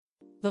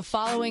The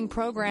following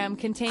program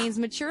contains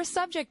mature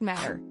subject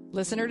matter.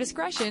 Listener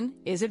discretion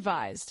is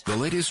advised. The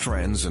latest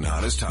trends and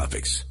hottest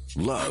topics,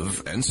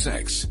 love and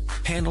sex,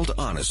 handled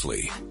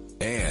honestly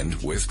and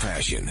with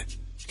passion.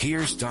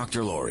 Here's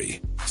Dr. Lori,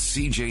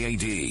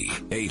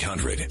 CJAD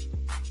 800.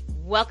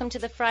 Welcome to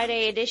the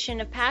Friday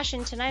edition of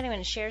Passion. Tonight I'm going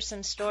to share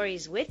some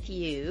stories with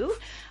you.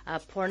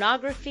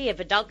 Pornography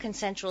of adult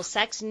consensual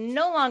sex,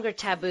 no longer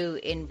taboo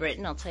in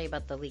Britain. I'll tell you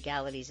about the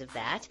legalities of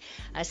that.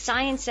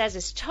 Science says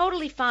it's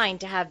totally fine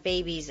to have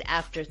babies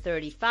after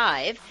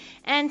 35.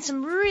 And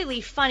some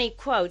really funny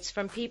quotes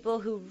from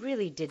people who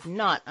really did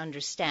not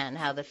understand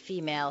how the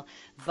female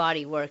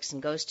body works,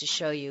 and goes to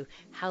show you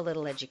how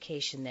little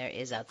education there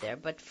is out there.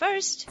 But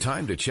first,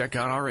 time to check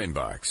out our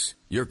inbox.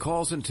 Your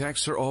calls and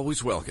texts are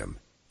always welcome.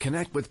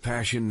 Connect with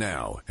Passion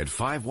now at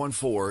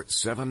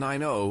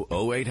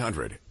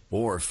 514-790-0800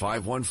 or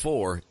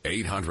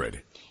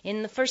 514-800.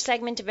 In the first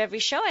segment of every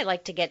show, I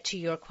like to get to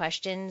your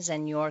questions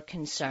and your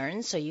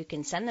concerns, so you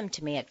can send them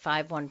to me at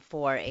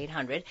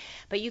 514-800.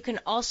 But you can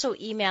also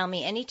email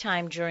me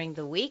anytime during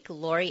the week,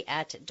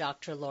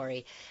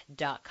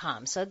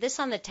 lori@drlori.com. So this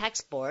on the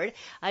text board.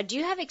 Do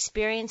you have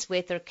experience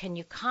with, or can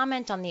you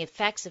comment on the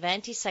effects of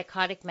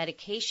antipsychotic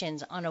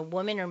medications on a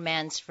woman or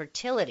man's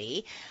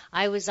fertility?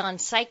 I was on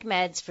psych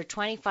meds for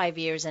 25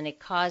 years, and it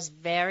caused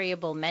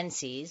variable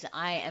menses.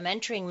 I am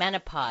entering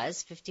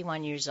menopause,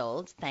 51 years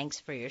old. Thanks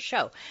for your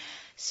show.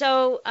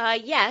 So,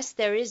 yes,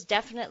 there is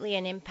definitely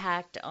an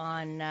impact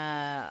on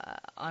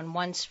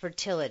one's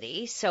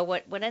fertility. So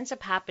what ends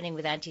up happening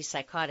with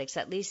antipsychotics,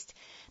 at least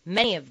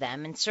many of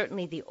them, and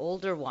certainly the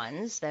older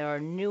ones, there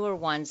are newer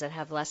ones that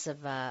have less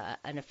of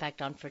an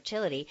effect on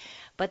fertility,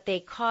 but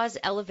they cause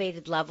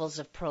elevated levels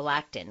of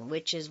prolactin,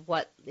 which is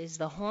what is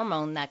the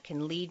hormone that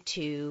can lead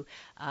to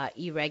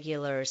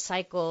irregular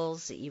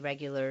cycles,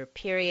 irregular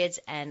periods,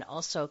 and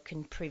also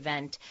can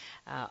prevent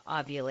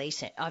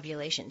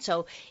ovulation.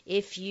 So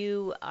if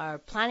you are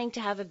planning to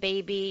have a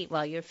baby,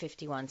 well, you're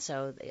 51,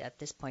 so at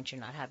this point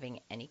you're not having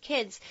any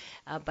kids,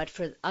 but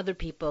for other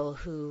people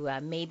who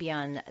may be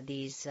on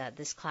this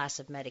class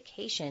of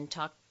medication,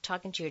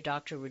 talking to your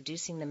doctor,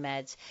 reducing the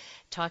meds,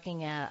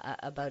 talking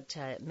about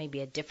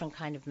maybe a different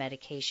kind of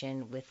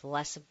medication with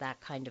less of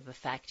that kind of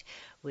effect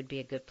would be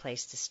a good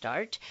place to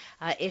start.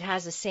 It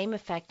has the same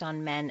effect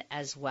on men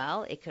as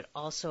well. It could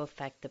also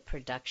affect the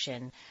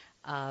production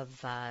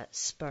of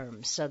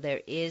sperm. So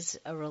there is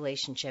a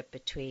relationship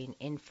between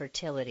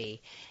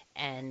infertility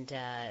and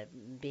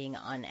being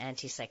on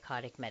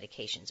antipsychotic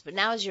medications. But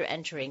now as you're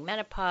entering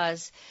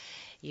menopause,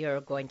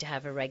 you're going to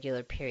have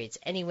irregular periods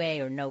anyway,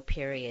 or no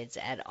periods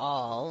at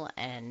all,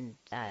 and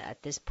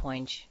at this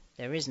point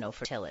there is no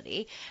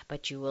fertility,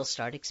 but you will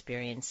start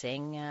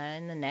experiencing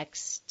in the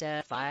next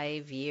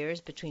 5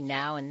 years, between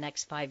now and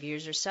next 5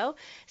 years or so,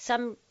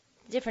 some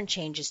different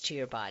changes to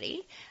your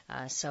body.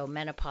 So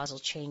menopausal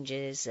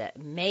changes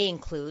may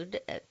include,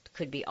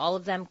 could be all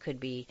of them, could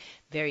be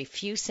very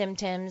few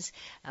symptoms,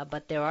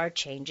 but there are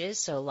changes.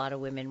 So a lot of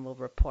women will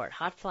report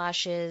hot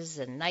flashes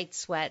and night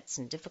sweats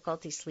and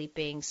difficulty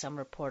sleeping. Some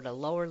report a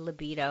lower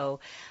libido.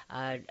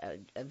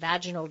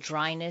 Vaginal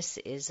dryness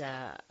is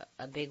a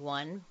big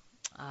one.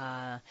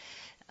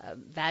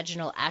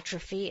 Vaginal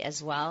atrophy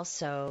as well,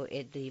 so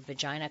the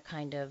vagina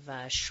kind of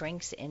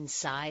shrinks in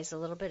size a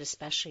little bit,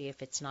 especially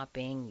if it's not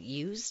being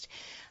used.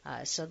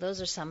 So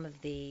those are some of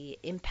the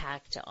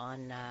impact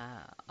on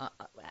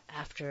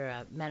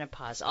after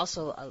menopause.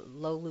 Also,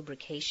 low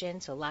lubrication,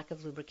 so lack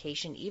of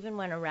lubrication, even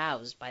when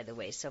aroused, by the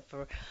way. So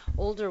for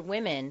older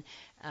women,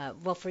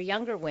 for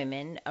younger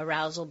women,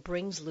 arousal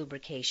brings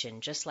lubrication,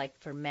 just like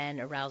for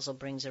men, arousal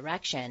brings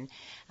erection.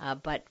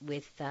 But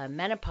with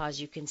menopause,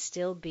 you can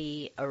still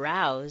be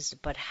aroused,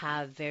 but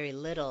have very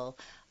little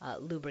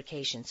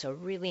lubrication. So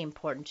really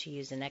important to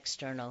use an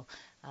external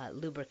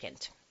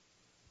lubricant.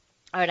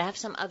 All right, I have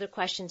some other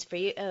questions for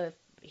you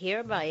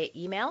here by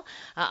email.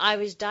 I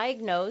was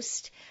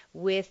diagnosed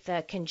with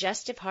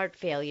congestive heart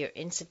failure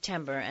in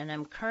September, and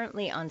I'm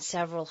currently on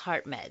several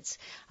heart meds.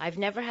 I've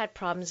never had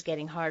problems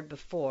getting hard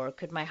before.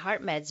 Could my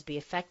heart meds be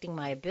affecting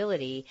my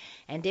ability?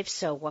 And if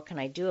so, what can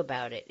I do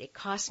about it? It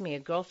cost me a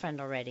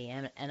girlfriend already,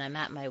 and I'm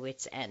at my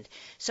wit's end.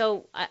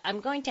 So I'm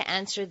going to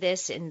answer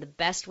this in the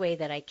best way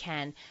that I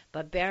can,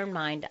 but bear in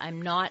mind,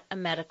 I'm not a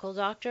medical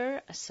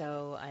doctor,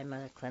 so I'm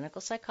a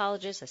clinical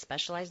psychologist. I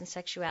specialize in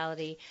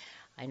sexuality.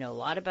 I know a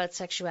lot about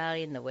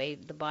sexuality and the way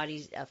the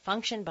bodies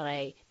function,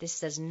 but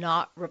this does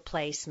not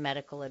replace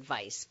medical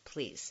advice,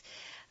 please.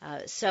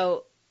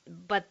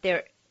 But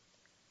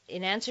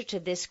in answer to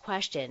this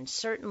question,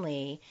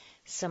 certainly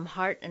some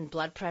heart and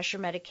blood pressure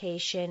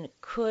medication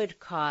could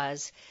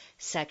cause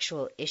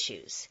sexual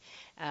issues.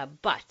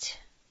 But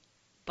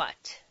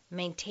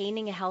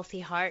maintaining a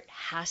healthy heart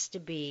has to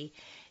be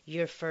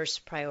your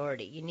first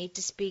priority. You need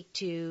to speak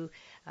to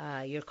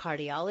your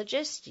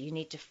cardiologist. You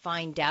need to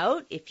find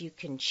out if you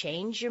can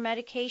change your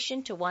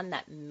medication to one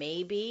that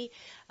maybe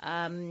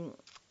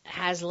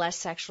has less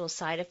sexual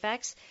side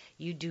effects.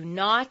 You do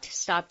not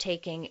stop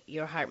taking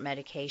your heart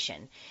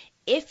medication.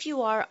 If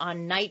you are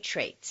on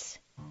nitrates,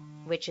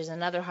 which is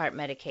another heart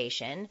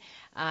medication.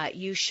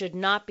 You should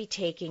not be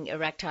taking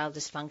erectile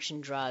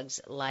dysfunction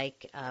drugs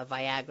like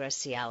Viagra,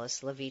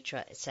 Cialis,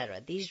 Levitra,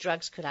 etc. These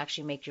drugs could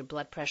actually make your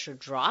blood pressure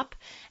drop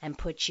and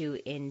put you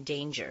in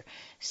danger.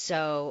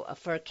 So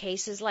for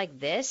cases like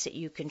this,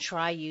 you can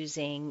try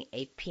using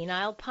a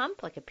penile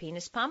pump, like a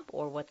penis pump,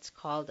 or what's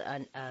called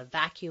a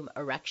vacuum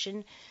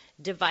erection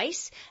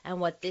device. And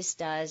what this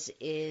does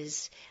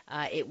is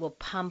it will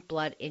pump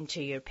blood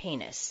into your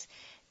penis.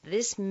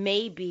 This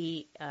may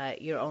be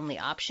your only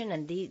option,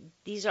 and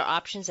these are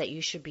options that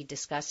you should be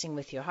discussing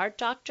with your heart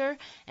doctor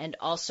and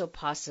also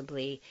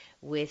possibly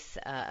with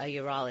a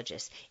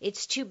urologist.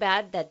 It's too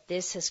bad that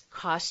this has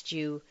cost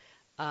you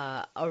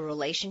a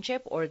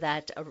relationship, or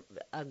that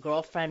a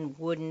girlfriend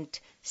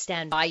wouldn't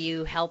stand by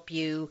you, help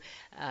you,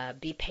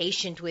 be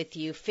patient with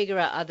you, figure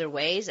out other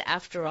ways.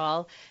 After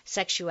all,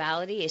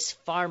 sexuality is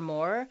far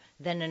more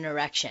than an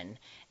erection.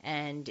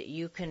 And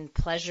you can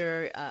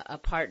pleasure a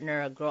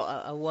partner,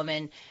 a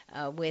woman,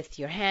 with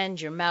your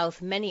hand, your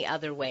mouth, many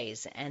other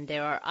ways. And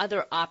there are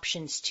other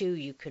options too.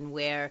 You can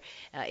wear,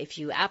 if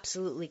you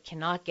absolutely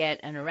cannot get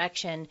an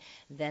erection,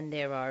 then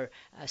there are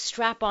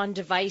strap-on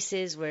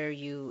devices where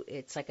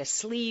it's like a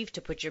sleeve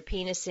to put your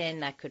penis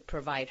in that could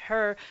provide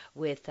her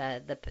with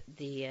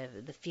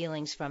the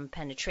feelings from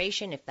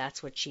penetration, if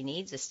that's what she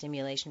needs, the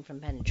stimulation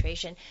from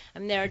penetration. I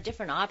mean, there are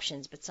different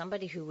options, but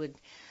somebody who would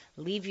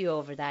leave you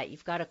over that,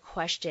 you've got a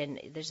question.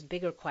 There's a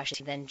bigger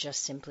question than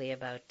just simply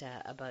about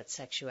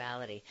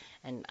sexuality.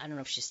 And I don't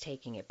know if she's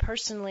taking it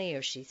personally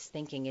or she's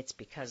thinking it's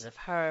because of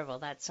her. Well,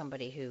 that's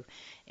somebody who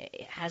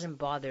hasn't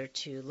bothered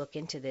to look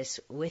into this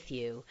with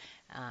you,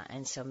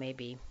 and so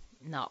maybe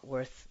not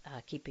worth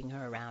keeping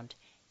her around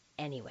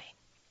anyway.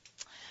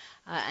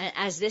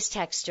 As this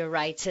texter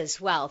writes as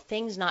well,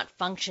 things not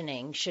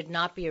functioning should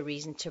not be a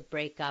reason to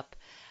break up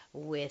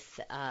with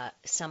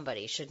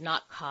somebody, should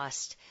not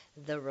cost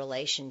the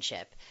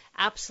relationship.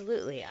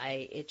 Absolutely,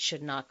 it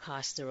should not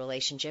cost the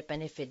relationship,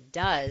 and if it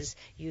does,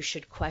 you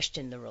should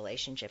question the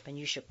relationship, and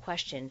you should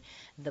question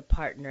the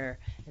partner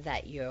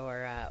that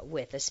you're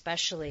with,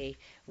 especially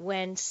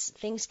when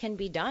things can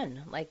be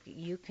done. Like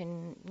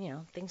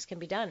things can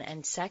be done,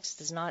 and sex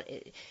does not,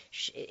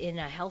 in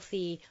a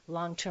healthy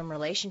long-term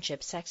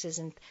relationship, sex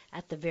isn't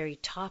at the very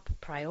top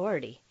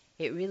priority.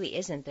 It really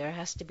isn't. There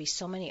has to be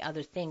so many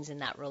other things in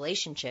that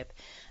relationship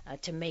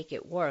to make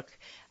it work.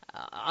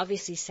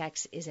 Obviously,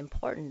 sex is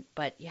important,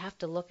 but you have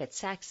to look at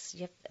sex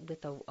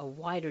with a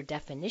wider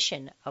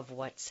definition of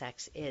what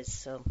sex is.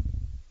 So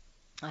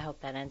I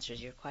hope that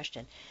answers your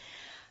question.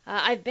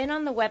 I've been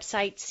on the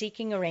website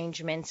seeking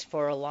arrangements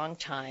for a long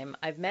time.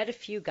 I've met a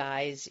few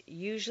guys.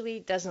 Usually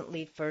it doesn't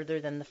lead further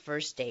than the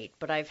first date,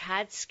 but I've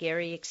had a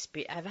scary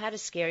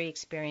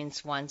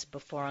experience once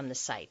before on the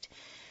site.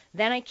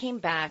 Then I came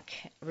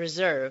back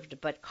reserved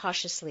but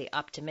cautiously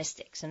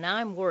optimistic. So now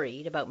I'm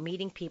worried about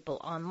meeting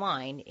people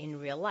online in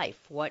real life.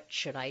 What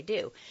should I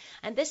do?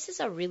 And this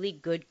is a really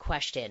good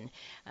question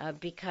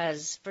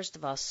because, first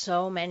of all,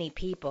 so many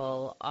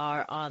people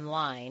are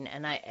online.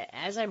 And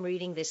as I'm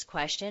reading this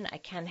question, I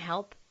can't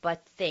help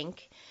but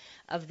think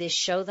of this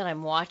show that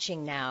I'm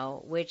watching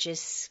now, which is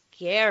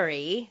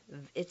scary.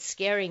 It's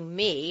scaring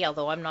me,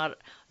 although I'm not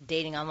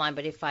dating online,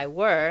 but if I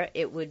were,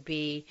 it would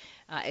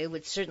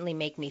certainly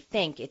make me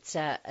think. It's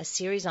a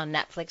series on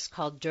Netflix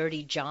called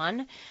Dirty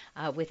John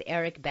with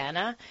Eric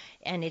Bana,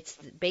 and it's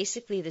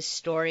basically the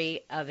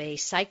story of a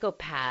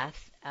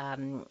psychopath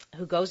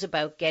who goes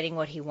about getting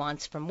what he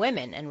wants from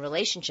women and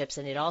relationships,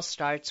 and it all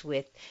starts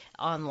with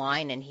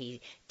online, and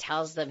he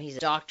tells them he's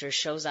a doctor,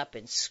 shows up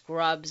in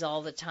scrubs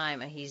all the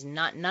time, and he's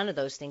not none of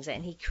those things,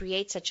 and he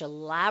creates such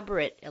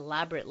elaborate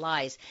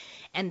lies.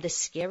 And the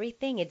scary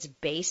thing, it's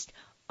based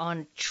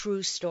on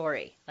true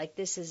story. Like,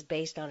 this is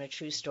based on a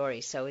true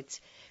story, so it's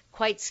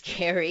quite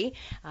scary.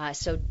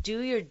 So do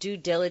your due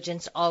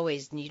diligence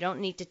always. You don't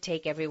need to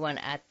take everyone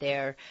at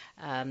their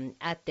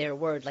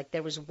word. Like,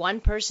 there was one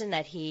person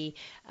that he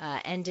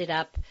ended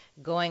up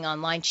going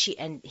online.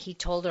 He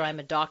told her, I'm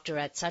a doctor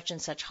at such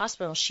and such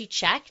hospital. She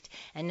checked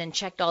and then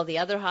checked all the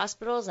other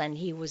hospitals, and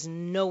he was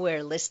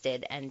nowhere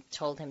listed, and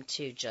told him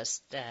to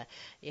just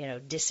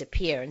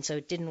disappear. And so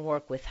it didn't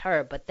work with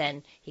her. But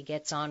then he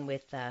gets on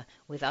with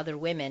other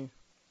women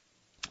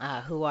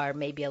who are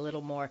maybe a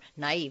little more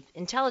naive,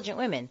 intelligent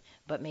women,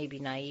 but maybe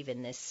naive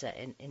in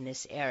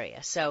this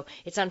area. So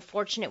it's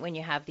unfortunate when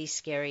you have these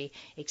scary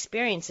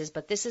experiences,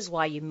 but this is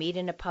why you meet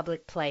in a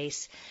public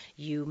place.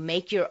 You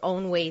make your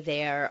own way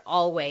there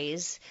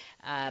always.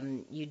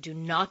 You do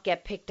not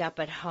get picked up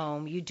at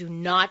home. You do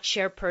not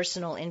share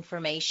personal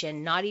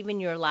information, not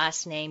even your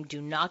last name.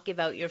 Do not give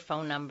out your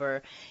phone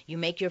number. You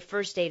make your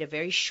first date a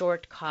very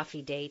short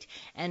coffee date.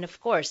 And,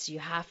 of course, you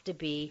have to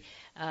be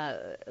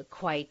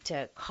quite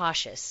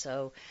cautious.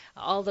 So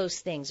all those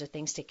things are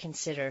things to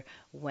consider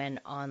when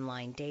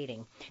online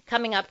dating.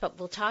 Coming up,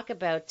 we'll talk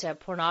about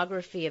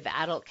pornography of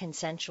adult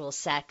consensual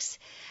sex,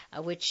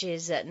 which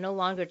is no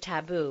longer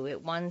taboo.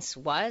 It once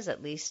was,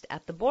 at least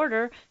at the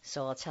border,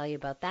 so I'll tell you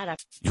about that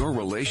that. Your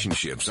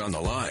relationship's on the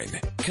line.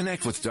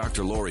 Connect with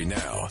Dr. Lori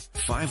now.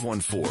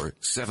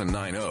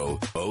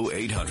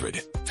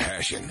 514-790-0800.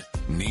 Passion.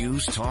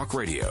 News Talk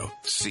Radio.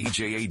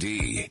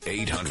 CJAD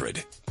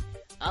 800.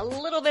 A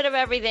little bit of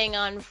everything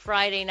on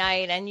Friday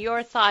night, and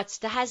your thoughts.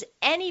 Has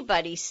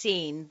anybody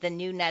seen the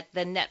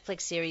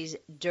Netflix series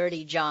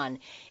Dirty John?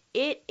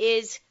 It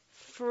is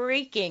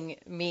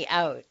freaking me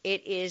out.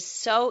 It is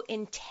so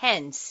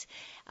intense.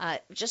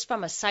 Just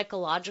from a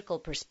psychological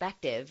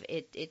perspective,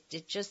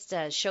 it just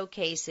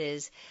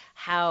showcases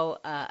how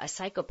a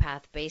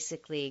psychopath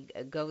basically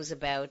goes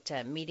about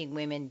meeting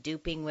women,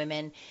 duping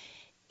women.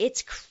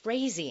 It's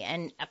crazy,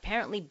 and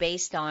apparently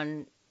based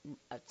on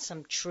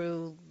some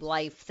true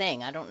life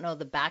thing. I don't know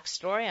the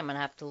backstory. I'm going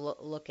to have to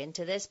look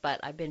into this, but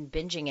I've been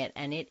binging it,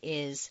 and it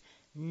is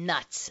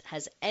nuts.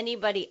 Has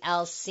anybody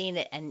else seen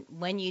it? And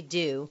when you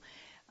do,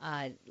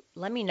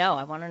 let me know.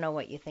 I want to know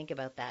what you think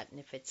about that and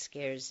if it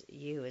scares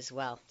you as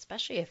well,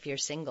 especially if you're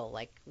single.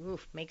 Like,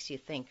 oof, makes you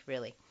think,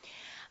 really.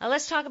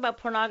 Let's talk about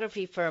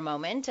pornography for a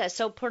moment.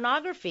 So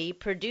pornography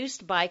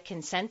produced by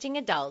consenting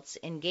adults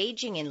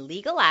engaging in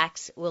legal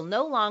acts will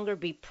no longer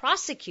be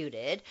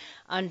prosecuted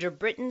under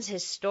Britain's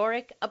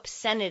historic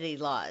obscenity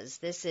laws.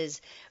 This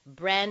is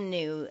brand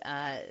new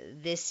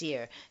this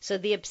year. So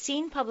the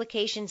Obscene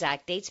Publications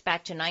Act dates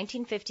back to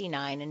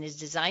 1959 and is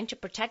designed to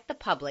protect the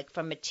public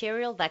from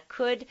material that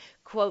could,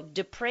 quote,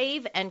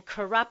 deprave and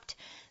corrupt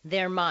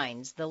their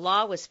minds. The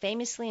law was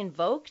famously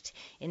invoked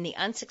in the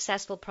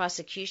unsuccessful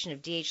prosecution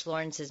of D.H.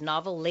 Lawrence's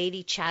novel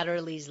Lady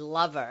Chatterley's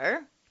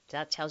Lover.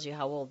 That tells you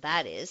how old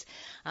that is.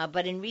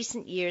 But in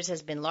recent years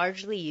has been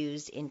largely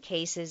used in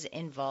cases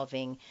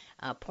involving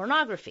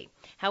pornography.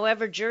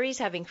 However, juries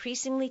have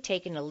increasingly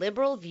taken a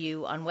liberal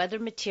view on whether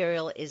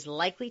material is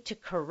likely to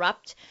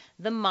corrupt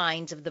the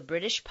minds of the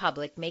British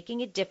public,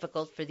 making it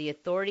difficult for the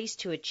authorities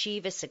to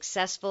achieve a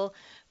successful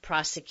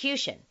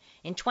prosecution.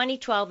 In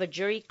 2012, a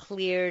jury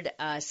cleared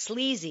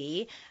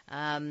Sleazy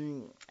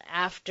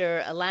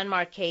after a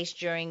landmark case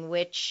during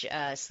which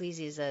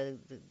Sleazy is a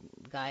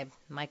guy,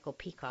 Michael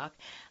Peacock,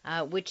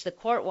 which the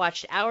court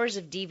watched hours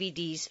of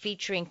DVDs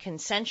featuring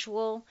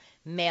consensual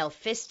male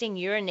fisting,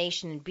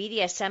 urination, and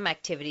BDSM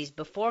activities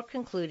before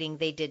concluding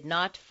they did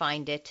not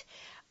find it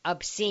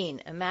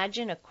obscene.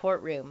 Imagine a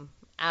courtroom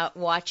out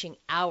watching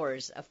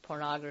hours of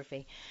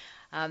pornography.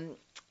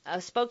 A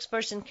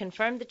spokesperson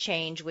confirmed the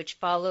change, which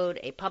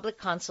followed a public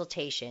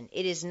consultation.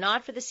 It is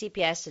not for the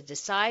CPS to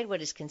decide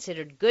what is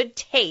considered good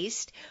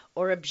taste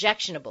or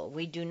objectionable.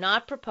 We do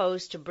not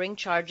propose to bring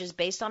charges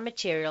based on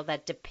material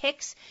that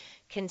depicts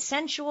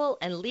consensual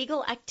and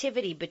legal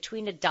activity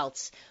between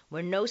adults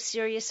where no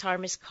serious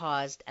harm is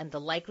caused and the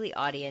likely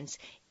audience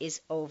is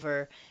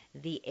over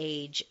the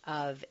age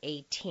of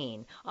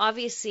 18.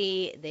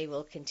 Obviously, they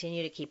will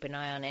continue to keep an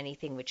eye on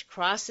anything which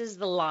crosses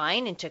the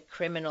line into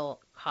criminal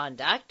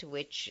conduct,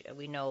 which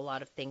we know a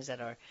lot of things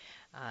that are,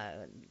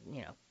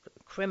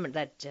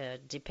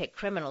 depict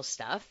criminal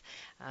stuff.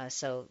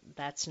 So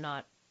that's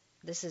not.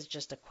 This is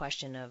just a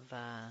question of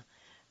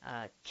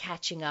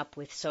catching up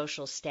with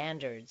social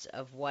standards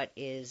of what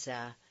is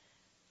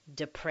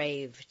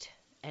depraved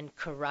and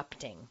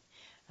corrupting.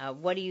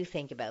 What do you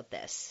think about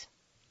this?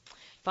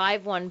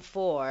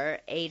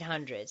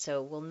 514-800.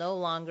 So we'll no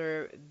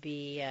longer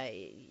be,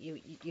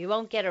 you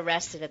won't get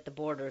arrested at the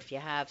border if you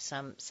have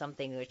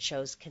something that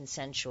shows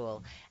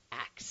consensual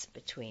acts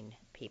between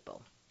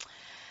people.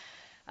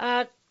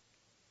 Do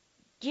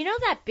you know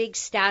that big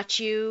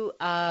statue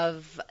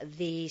of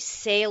the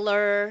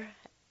sailor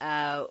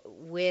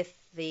with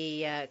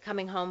the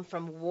coming home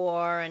from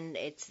war, and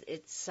it's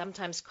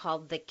sometimes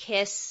called the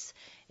Kiss?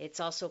 It's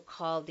also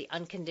called the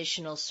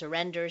Unconditional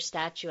Surrender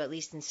statue, at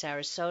least in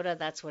Sarasota.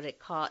 That's what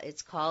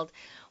it's called.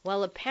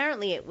 Well,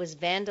 apparently it was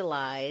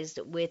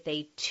vandalized with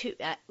a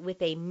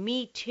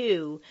Me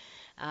Too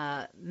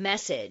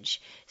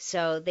message.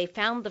 So they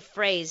found the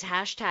phrase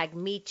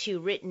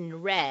 #MeToo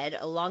written red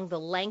along the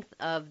length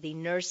of the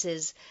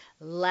nurse's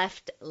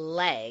left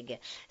leg.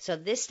 So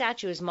this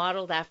statue is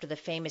modeled after the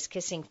famous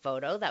kissing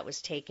photo that was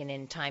taken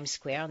in Times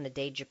Square on the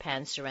day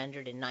Japan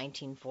surrendered in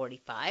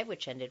 1945,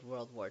 which ended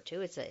World War II.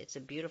 It's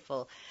a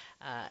beautiful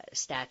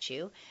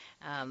statue,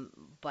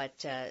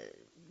 but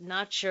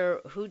not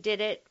sure who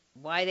did it,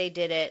 why they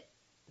did it.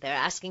 They're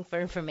asking for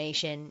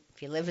information.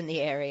 If you live in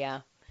the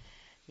area,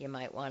 you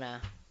might want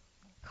to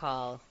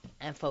call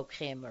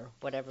Infocrim or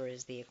whatever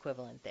is the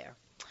equivalent there.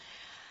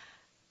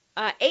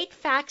 8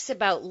 facts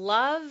about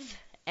love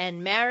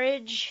and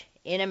marriage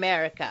in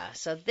America.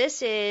 So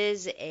this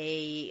is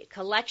a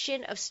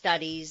collection of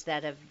studies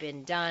that have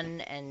been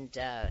done and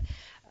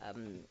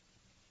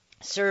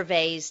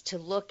surveys to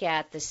look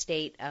at the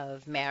state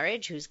of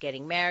marriage, who's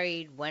getting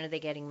married, when are they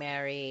getting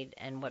married,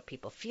 and what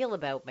people feel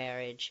about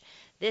marriage.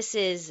 This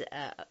is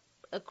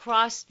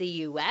across the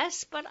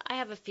U.S., but I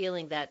have a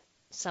feeling that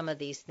some of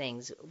these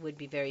things would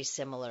be very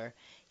similar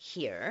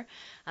here.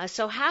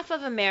 So half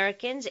of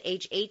Americans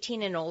age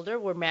 18 and older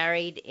were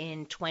married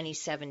in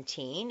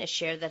 2017, a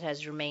share that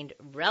has remained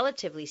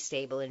relatively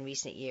stable in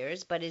recent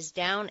years, but is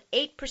down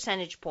 8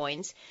 percentage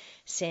points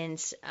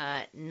since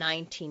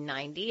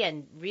 1990.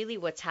 And really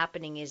what's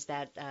happening is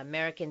that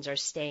Americans are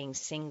staying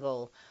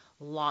single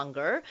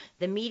longer.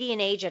 The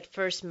median age at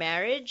first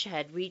marriage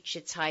had reached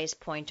its highest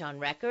point on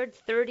record,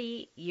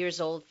 30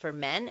 years old for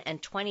men and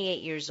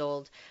 28 years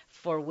old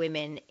for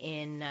women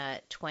in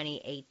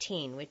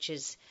 2018, which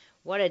is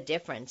what a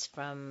difference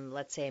from,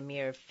 let's say, a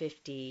mere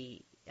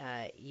 50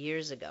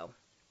 years ago.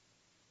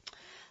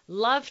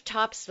 Love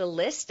tops the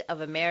list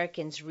of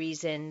Americans'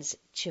 reasons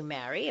to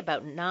marry.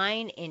 About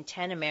 9 in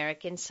 10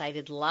 Americans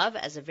cited love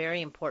as a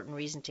very important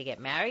reason to get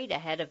married,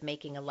 ahead of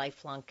making a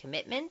lifelong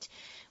commitment,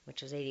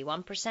 which was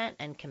 81%,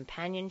 and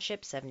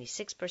companionship,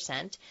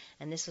 76%.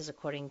 And this was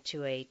according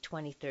to a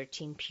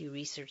 2013 Pew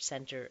Research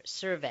Center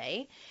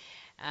survey.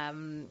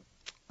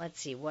 Let's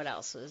see, what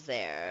else was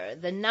there?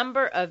 The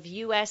number of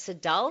U.S.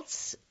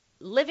 adults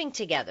living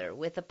together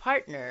with a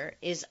partner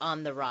is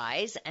on the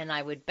rise, and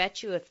I would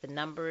bet you if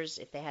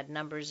they had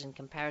numbers in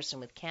comparison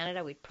with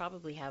Canada, we'd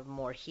probably have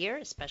more here,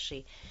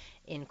 especially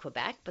in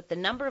Quebec. But the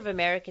number of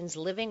Americans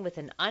living with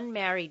an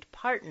unmarried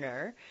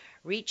partner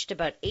reached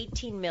about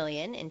 18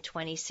 million in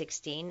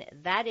 2016.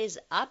 That is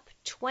up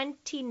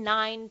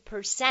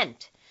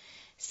 29%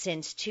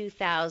 since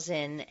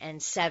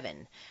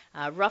 2007.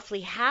 Roughly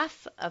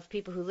half of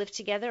people who live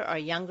together are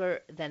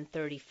younger than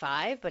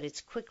 35, but it's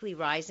quickly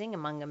rising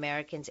among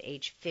Americans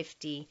age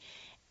 50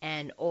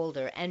 and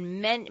older.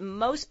 And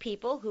most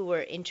people who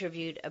were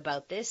interviewed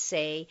about this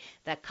say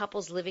that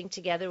couples living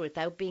together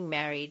without being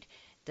married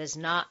does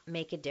not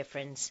make a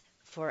difference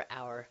for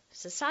our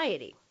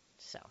society.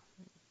 So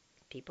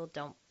people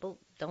don't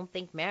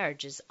think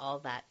marriage is all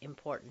that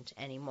important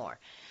anymore.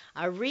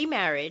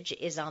 Remarriage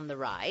is on the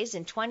rise.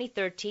 In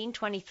 2013,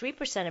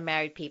 23% of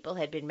married people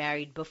had been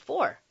married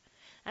before.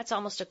 That's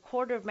almost a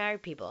quarter of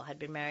married people had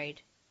been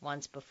married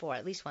once before,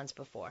 at least once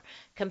before,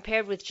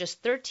 compared with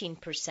just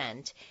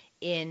 13%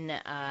 in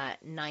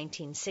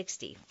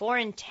 1960. 4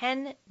 in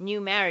 10 new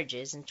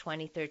marriages in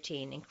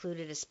 2013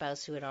 included a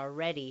spouse who had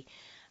already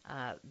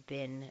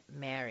been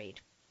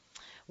married.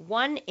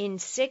 1 in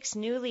 6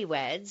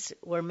 newlyweds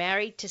were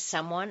married to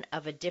someone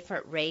of a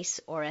different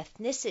race or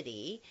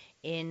ethnicity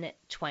in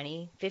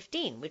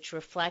 2015, which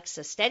reflects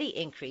a steady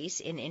increase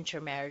in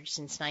intermarriage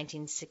since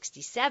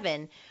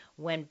 1967,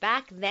 when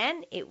back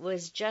then it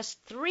was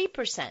just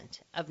 3%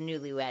 of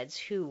newlyweds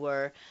who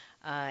were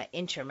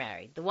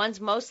intermarried. The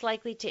ones most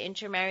likely to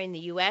intermarry in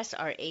the U.S.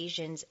 are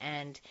Asians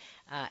and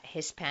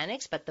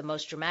Hispanics, but the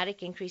most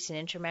dramatic increase in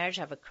intermarriage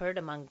have occurred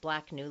among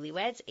black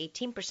newlyweds,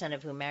 18%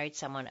 of whom married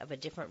someone of a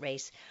different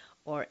race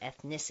or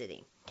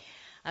ethnicity.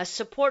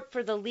 Support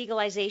for the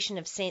legalization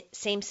of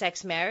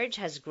same-sex marriage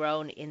has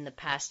grown in the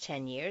past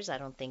 10 years. I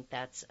don't think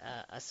that's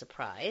a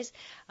surprise.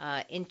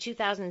 In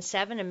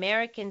 2007,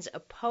 Americans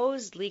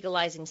opposed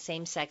legalizing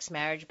same-sex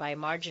marriage by a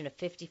margin of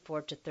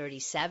 54 to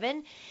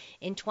 37.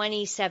 In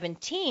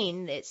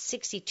 2017,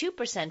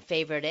 62%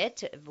 favored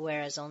it,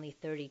 whereas only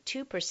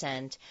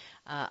 32%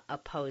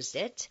 opposed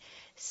it.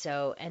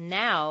 So, and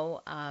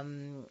now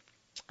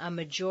a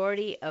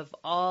majority of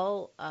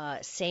all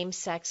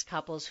same-sex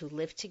couples who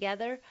live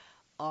together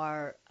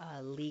are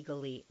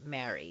legally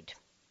married.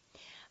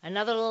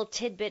 Another little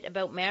tidbit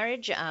about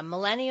marriage,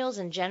 millennials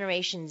and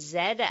Generation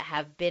Z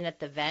have been at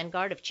the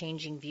vanguard of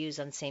changing views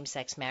on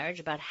same-sex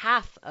marriage. About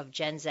half of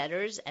Gen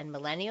Zers and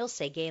millennials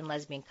say gay and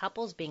lesbian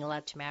couples being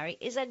allowed to marry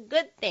is a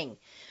good thing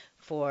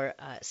for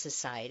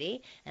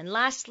society. And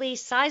lastly,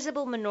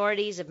 sizable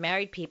minorities of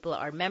married people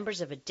are members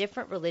of a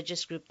different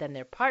religious group than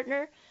their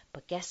partner.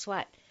 But guess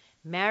what?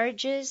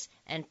 Marriages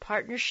and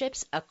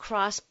partnerships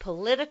across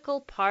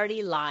political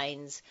party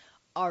lines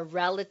are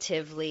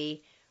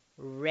relatively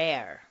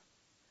rare.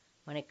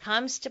 When it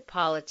comes to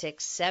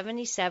politics,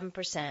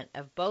 77%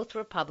 of both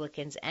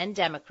Republicans and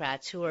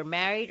Democrats who are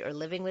married or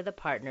living with a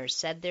partner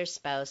said their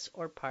spouse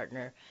or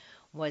partner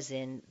was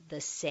in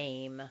the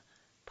same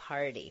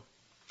party.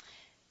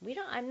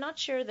 I'm not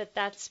sure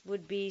that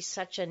would be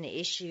such an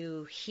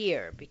issue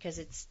here, because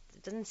it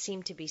doesn't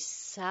seem to be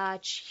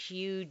such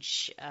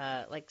huge,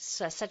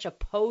 such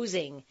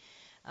opposing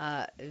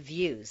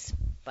views.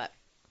 But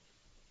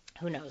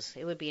who knows?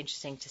 It would be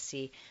interesting to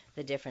see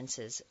the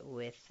differences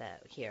with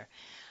here.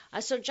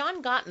 So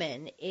John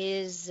Gottman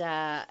is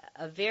a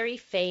very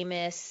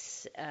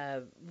famous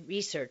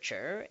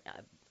researcher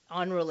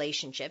on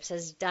relationships,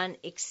 has done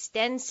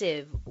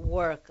extensive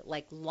work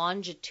like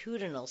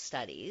longitudinal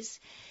studies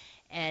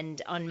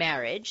and on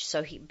marriage.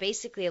 So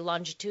basically a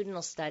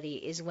longitudinal study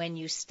is when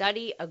you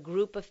study a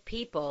group of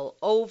people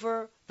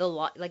over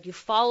you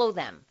follow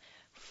them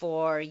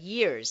for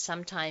years,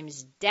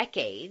 sometimes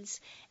decades,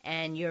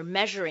 and you're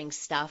measuring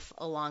stuff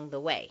along the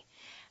way.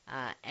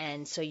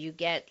 And so you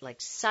get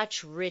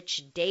such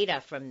rich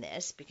data from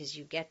this, because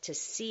you get to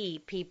see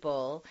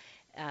people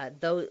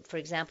though, for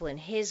example, in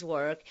his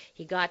work,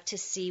 he got to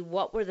see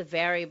what were the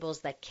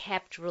variables that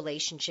kept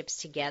relationships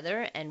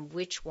together and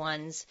which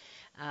ones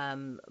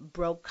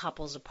broke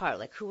couples apart.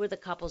 Like, who were the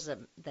couples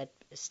that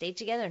stayed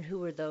together and who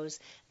were those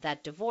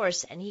that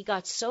divorced. And he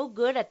got so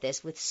good at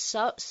this with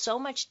so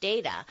much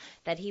data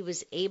that he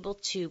was able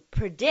to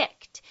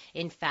predict,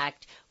 in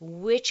fact,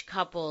 which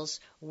couples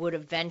would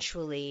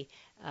eventually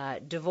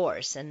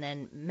divorce, and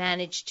then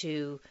managed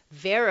to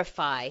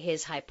verify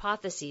his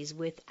hypotheses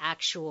with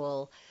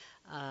actual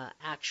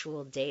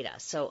data.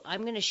 So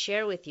I'm going to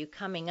share with you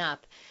coming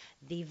up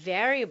the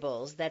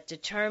variables that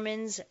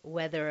determines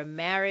whether a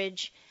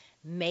marriage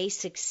may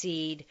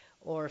succeed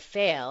or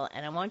fail.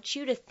 And I want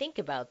you to think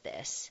about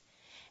this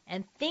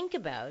and think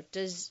about,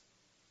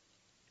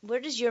 where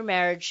does your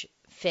marriage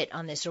fit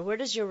on this, or where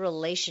does your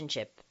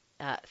relationship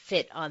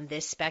fit on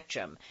this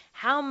spectrum?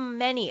 How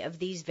many of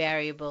these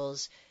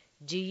variables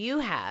do you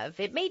have?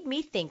 It made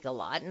me think a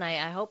lot, and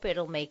I hope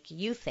it'll make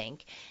you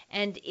think.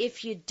 And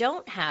if you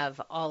don't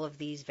have all of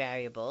these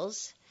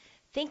variables,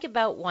 think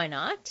about why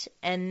not,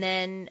 and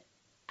then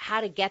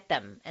how to get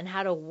them and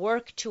how to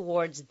work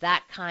towards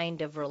that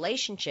kind of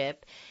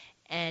relationship.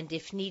 And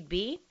if need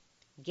be,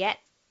 get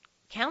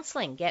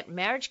counseling, get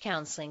marriage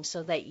counseling,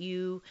 so that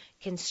you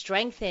can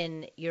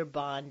strengthen your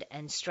bond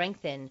and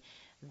strengthen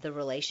the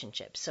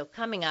relationship. So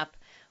coming up,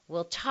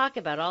 we'll talk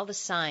about all the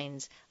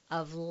signs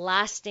of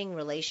lasting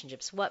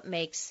relationships. What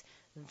makes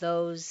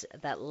those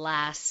that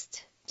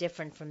last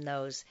different from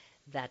those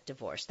that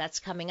divorce?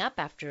 That's coming up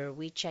after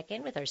we check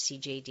in with our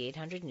CJAD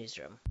 800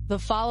 newsroom. The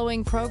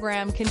following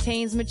program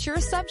contains mature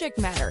subject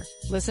matter.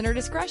 Listener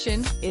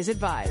discretion is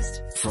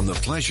advised. From the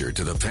pleasure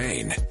to the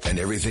pain and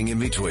everything in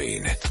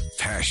between.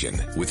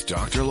 Passion with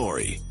Dr.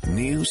 Lori.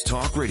 News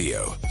Talk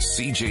Radio.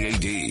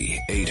 CJAD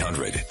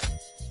 800.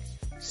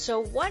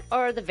 So what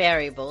are the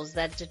variables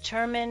that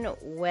determine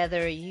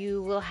whether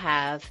you will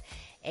have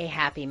a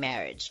happy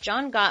marriage?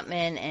 John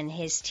Gottman and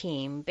his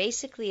team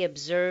basically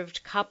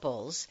observed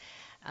couples,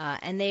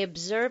 and they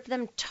observed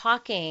them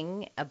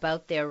talking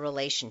about their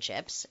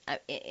relationships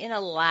in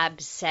a lab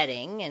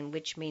setting, and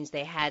which means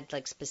they had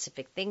like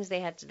specific things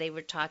they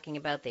were talking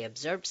about. They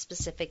observed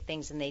specific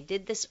things, and they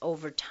did this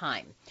over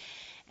time.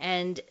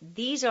 And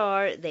these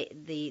are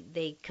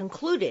they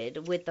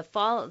concluded with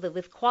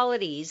with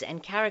qualities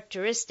and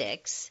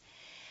characteristics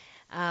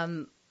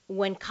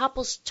when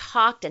couples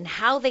talked and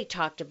how they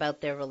talked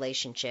about their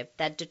relationship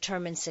that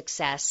determined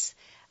success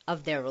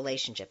of their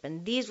relationship.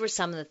 And these were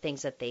some of the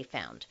things that they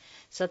found.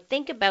 So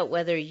think about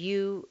whether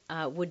you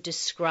would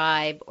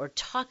describe or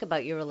talk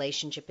about your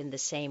relationship in the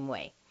same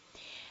way.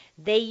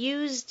 They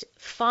used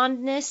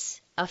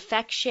fondness,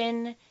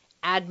 affection,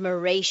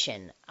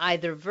 admiration,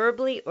 either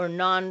verbally or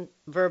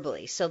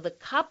non-verbally. So the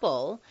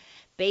couple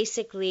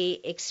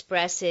basically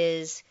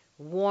expresses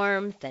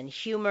warmth and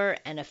humor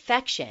and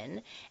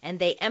affection, and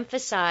they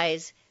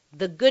emphasize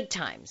the good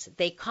times.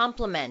 They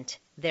compliment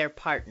their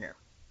partner.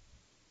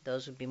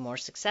 Those would be more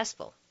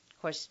successful.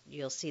 Of course,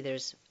 you'll see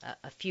there's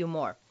a few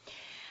more.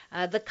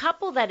 The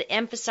couple that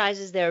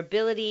emphasizes their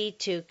ability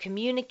to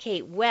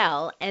communicate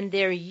well and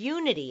their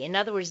unity. In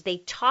other words, they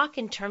talk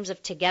in terms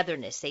of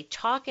togetherness. They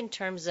talk in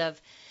terms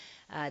of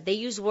they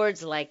use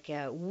words like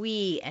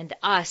we and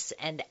us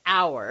and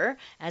our,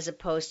 as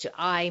opposed to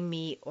I,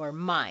 me, or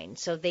mine.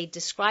 So they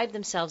describe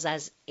themselves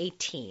as a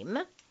team.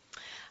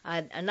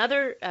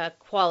 Another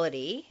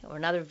quality or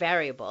another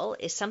variable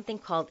is something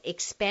called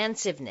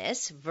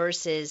expansiveness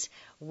versus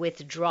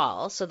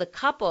withdrawal. So the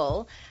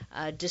couple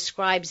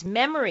describes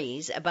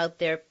memories about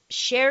their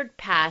shared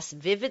past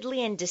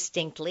vividly and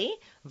distinctly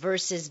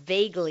versus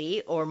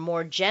vaguely or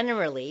more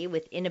generally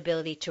with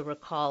inability to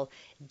recall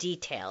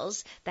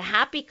details. The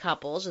happy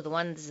couples, or the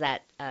ones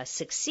that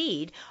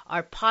succeed,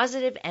 are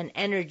positive and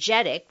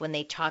energetic when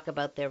they talk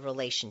about their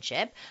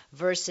relationship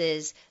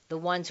versus the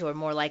ones who are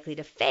more likely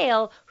to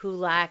fail,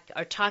 who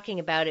are talking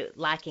about it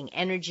lacking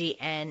energy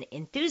and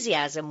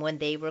enthusiasm when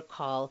they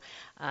recall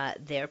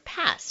their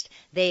past.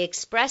 They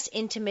express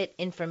intimate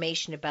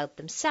information about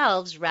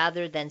themselves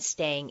rather than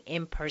staying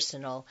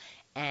impersonal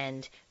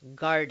and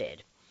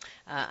guarded.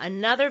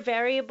 Another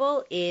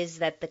variable is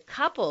that the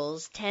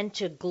couples tend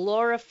to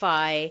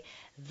glorify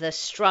the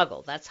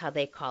struggle. That's how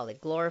they call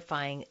it,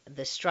 glorifying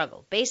the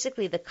struggle.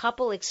 Basically, the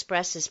couple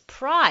expresses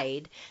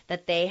pride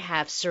that they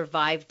have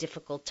survived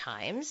difficult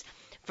times,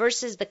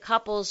 versus the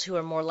couples who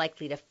are more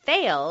likely to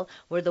fail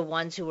were the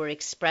ones who were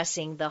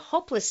expressing the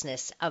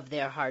hopelessness of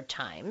their hard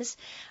times.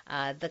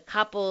 The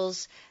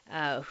couples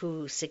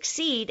who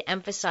succeed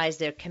emphasize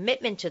their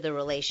commitment to the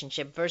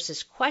relationship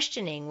versus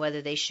questioning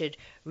whether they should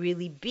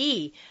really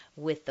be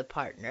with the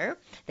partner.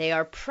 They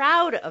are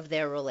proud of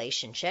their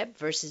relationship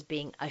versus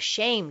being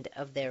ashamed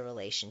of their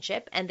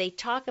relationship. And they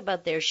talk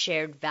about their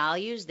shared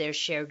values, their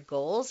shared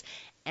goals,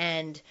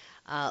 and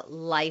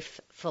life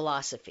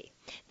philosophy.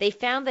 They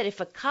found that if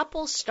a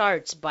couple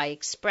starts by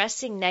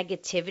expressing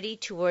negativity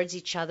towards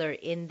each other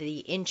in the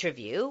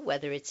interview,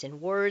 whether it's in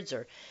words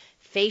or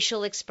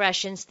facial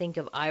expressions, think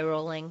of eye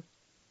rolling,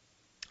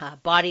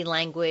 body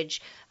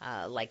language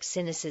like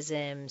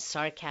cynicism,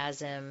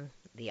 sarcasm,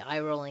 the eye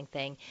rolling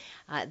thing,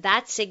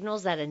 that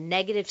signals that a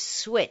negative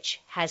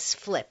switch has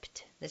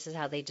flipped. This is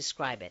how they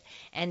describe it.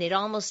 And it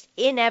almost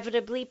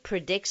inevitably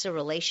predicts a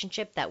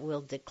relationship that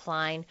will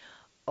decline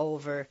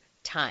over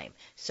time.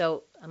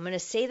 So I'm going to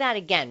say that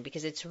again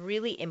because it's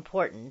really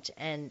important.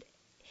 And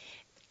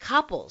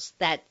couples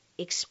that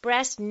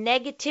express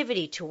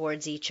negativity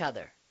towards each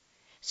other,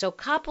 so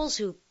couples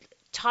who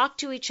talk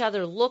to each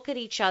other, look at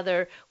each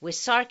other with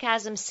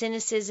sarcasm,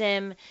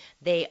 cynicism,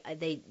 they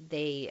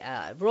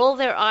roll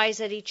their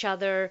eyes at each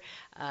other,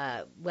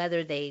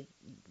 whether they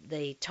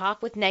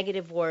talk with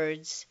negative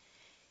words,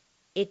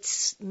 it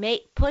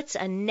flips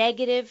a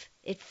negative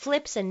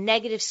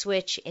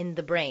switch in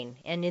the brain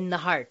and in the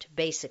heart,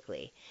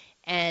 basically.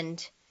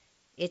 And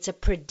it's a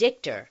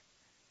predictor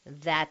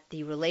that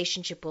the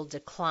relationship will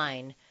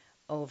decline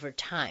over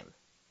time.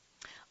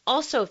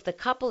 Also, if the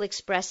couple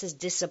expresses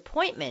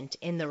disappointment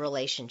in the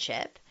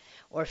relationship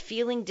or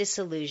feeling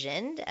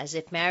disillusioned, as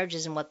if marriage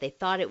isn't what they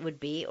thought it would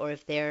be, or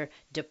if they're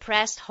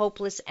depressed,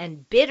 hopeless,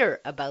 and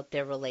bitter about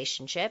their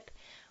relationship,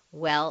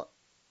 well,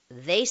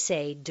 they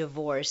say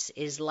divorce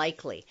is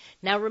likely.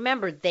 Now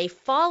remember, they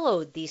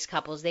followed these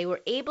couples. They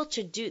were able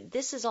to do,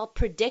 this is all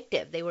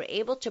predictive. They were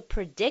able to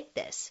predict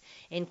this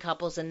in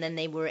couples, and then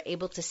they were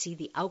able to see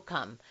the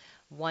outcome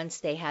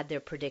once they had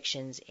their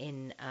predictions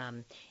in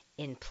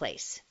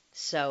place.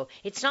 So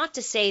it's not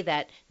to say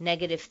that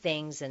negative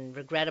things and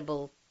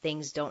regrettable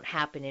things don't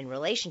happen in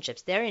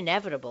relationships. They're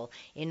inevitable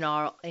in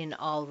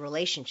all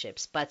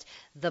relationships. But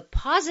the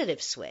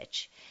positive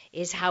switch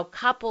is how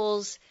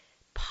couples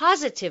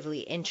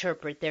positively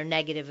interpret their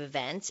negative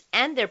events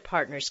and their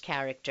partner's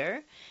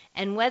character,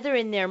 and whether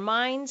in their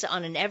minds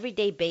on an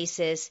everyday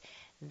basis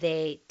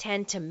they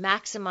tend to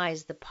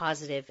maximize the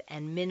positive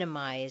and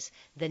minimize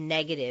the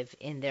negative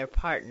in their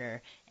partner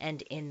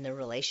and in the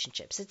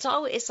relationships.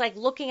 It's like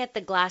looking at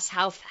the glass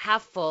half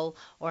full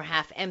or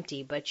half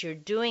empty, but you're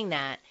doing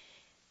that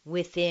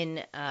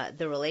within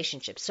the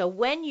relationship. So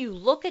when you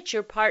look at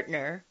your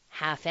partner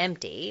half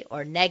empty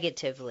or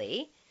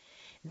negatively,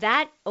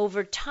 that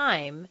over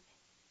time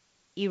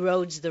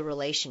erodes the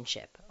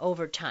relationship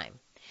over time.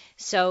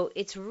 So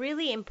it's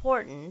really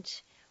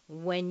important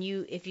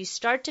if you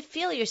start to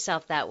feel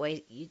yourself that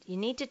way, you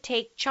need to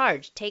take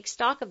charge, take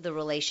stock of the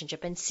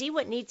relationship and see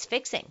what needs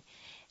fixing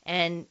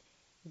and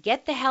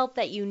get the help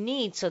that you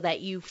need so that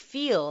you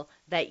feel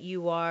that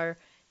you are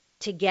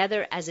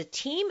together as a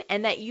team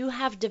and that you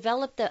have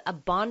developed a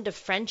bond of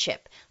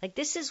friendship. Like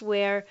this is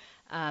where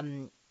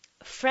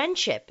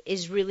friendship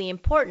is really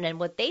important.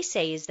 And what they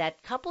say is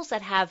that couples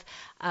that have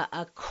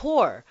a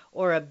core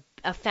or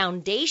a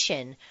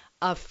foundation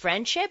of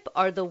friendship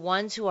are the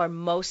ones who are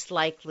most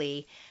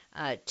likely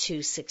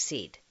to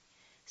succeed.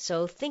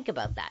 So think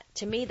about that.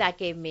 To me, that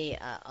gave me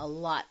a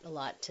lot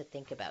to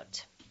think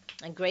about.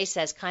 And Grace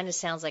says, kind of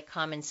sounds like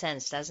common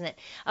sense, doesn't it?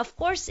 Of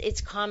course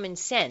it's common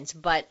sense,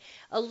 but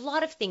a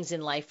lot of things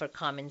in life are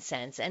common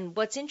sense. And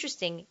what's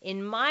interesting,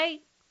 in my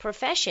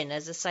profession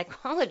as a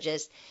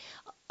psychologist,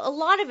 a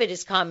lot of it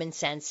is common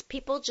sense.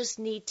 People just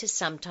need to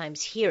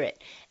sometimes hear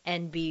it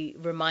and be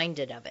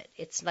reminded of it.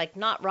 It's like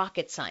not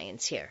rocket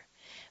science here.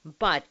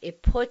 But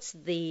it puts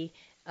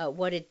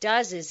what it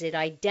does is it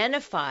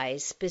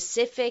identifies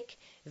specific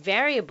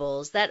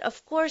variables that,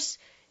 of course,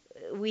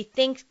 we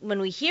think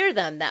when we hear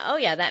them that, oh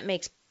yeah, that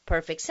makes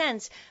perfect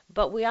sense,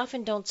 but we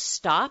often don't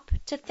stop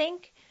to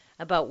think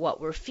about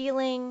what we're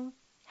feeling,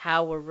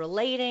 how we're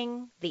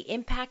relating, the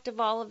impact of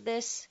all of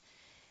this.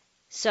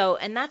 So,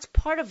 and that's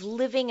part of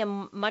living a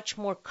much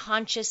more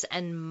conscious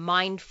and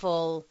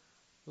mindful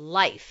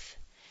life.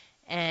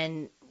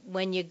 And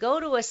when you go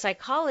to a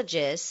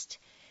psychologist,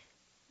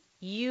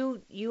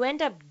 you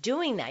end up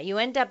doing that. You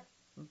end up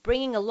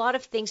bringing a lot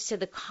of things to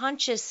the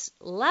conscious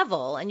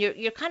level, and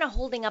you're kind of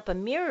holding up a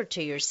mirror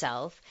to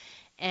yourself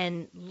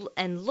and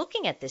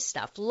looking at this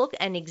stuff,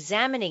 and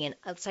examining, and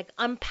it's like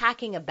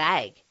unpacking a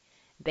bag,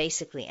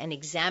 basically, and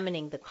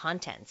examining the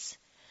contents,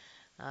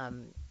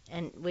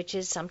 and which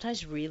is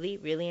sometimes really,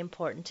 really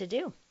important to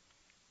do.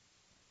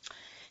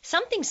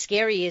 Something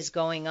scary is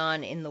going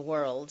on in the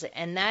world,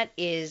 and that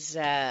is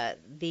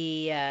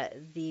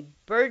the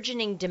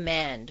burgeoning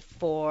demand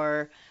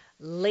for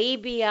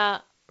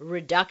labia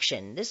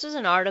reduction. This was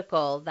an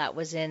article that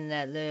was in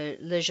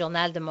Le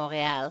Journal de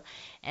Montréal,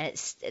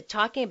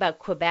 talking about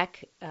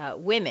Quebec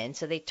women.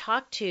 So they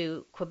talked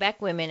to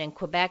Quebec women and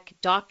Quebec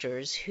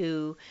doctors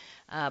who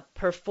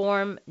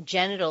perform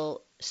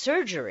genital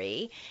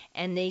surgery,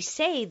 and they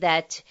say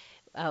that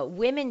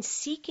women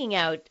seeking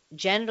out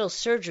genital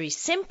surgery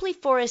simply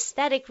for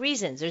aesthetic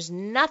reasons, there's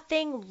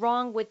nothing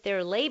wrong with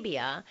their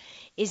labia,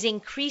 is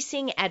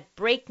increasing at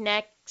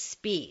breakneck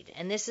speed.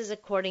 And this is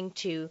according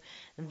to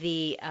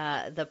the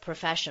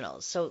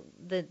professionals. So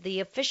the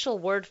official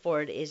word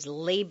for it is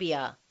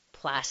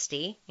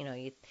labiaplasty. You know,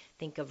 you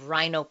think of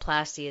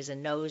rhinoplasty as a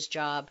nose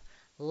job.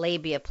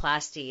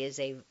 Labiaplasty is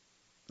a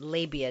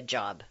labia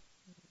job,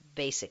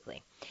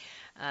 basically.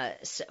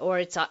 Or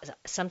it's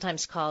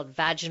sometimes called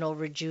vaginal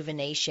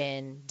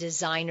rejuvenation,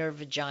 designer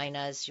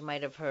vaginas. You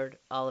might have heard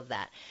all of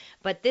that.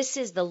 But this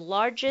is the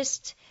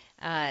largest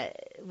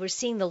we're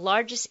seeing the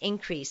largest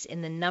increase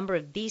in the number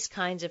of these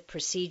kinds of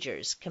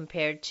procedures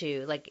compared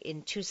to, like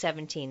in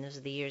 2017, those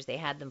are the years they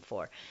had them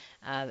for,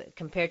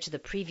 compared to the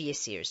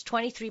previous years.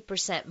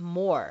 23%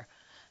 more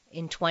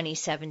in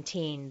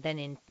 2017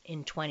 than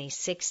in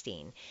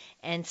 2016.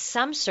 And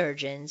some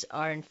surgeons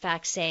are in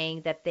fact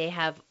saying that they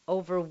have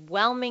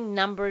overwhelming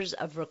numbers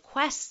of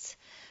requests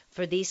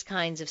for these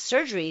kinds of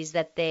surgeries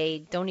that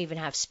they don't even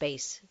have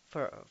space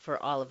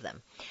for all of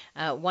them.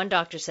 One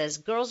doctor says,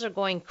 girls are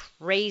going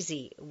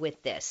crazy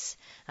with this.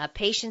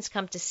 Patients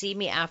come to see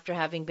me after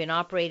having been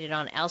operated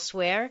on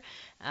elsewhere,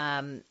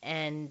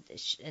 and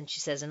she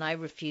says, and I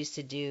refuse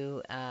to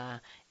do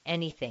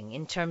anything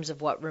in terms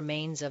of what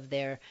remains of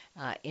their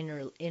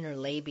inner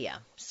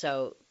labia.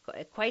 So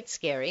quite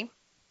scary.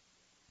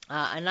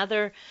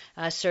 Another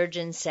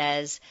surgeon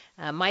says,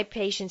 my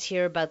patients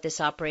hear about this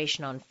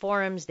operation on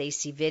forums, they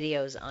see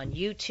videos on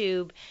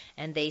YouTube,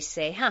 and they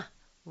say,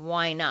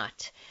 why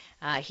not?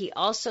 He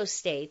also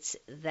states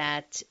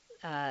that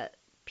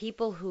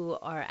people who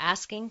are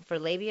asking for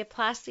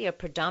labiaplasty are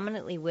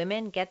predominantly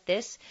women, get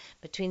this,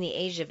 between the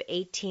age of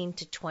 18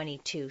 to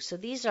 22. So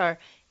these are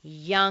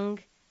young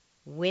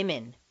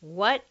women.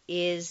 What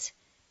is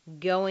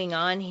going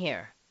on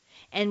here?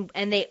 And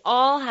they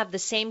all have the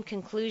same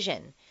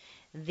conclusion.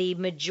 The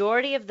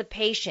majority of the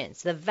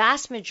patients, the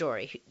vast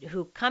majority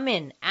who come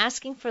in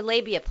asking for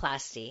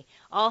labiaplasty,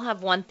 all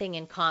have one thing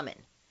in common.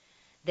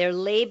 Their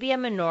labia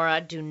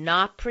minora do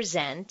not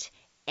present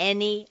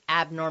any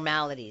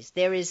abnormalities.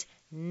 There is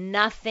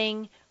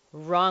nothing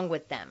wrong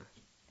with them,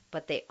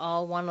 but they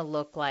all want to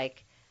look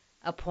like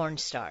a porn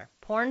star.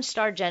 Porn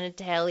star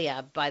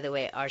genitalia, by the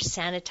way, are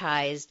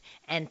sanitized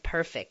and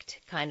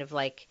perfect, kind of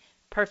like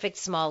perfect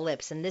small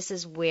lips. And this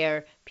is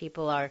where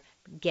people are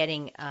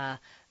getting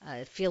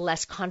feel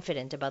less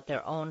confident about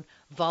their own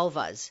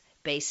vulvas,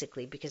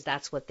 basically, because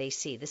that's what they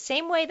see. The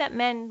same way that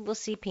men will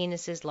see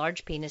penises,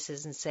 large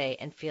penises,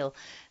 and feel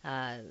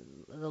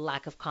the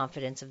lack of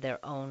confidence of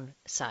their own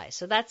size.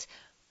 So that's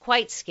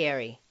quite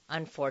scary,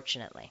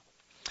 unfortunately.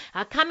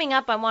 Coming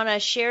up, I want to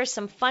share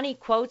some funny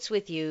quotes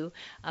with you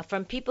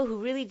from people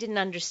who really didn't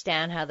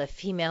understand how the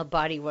female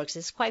body works.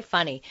 It's quite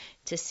funny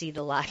to see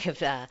the lack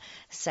of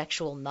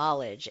sexual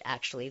knowledge,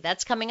 actually.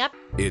 That's coming up.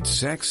 It's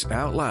Sex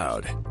Out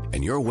Loud,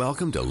 and you're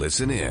welcome to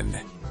listen in.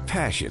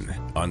 Passion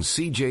on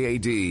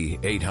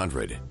CJAD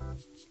 800.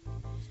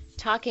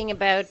 Talking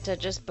about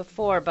just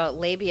before about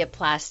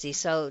labiaplasty.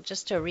 So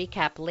just to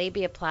recap,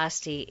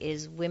 labiaplasty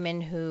is women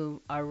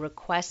who are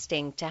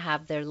requesting to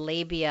have their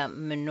labia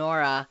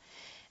minora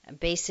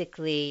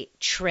basically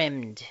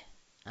trimmed,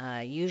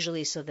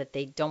 usually so that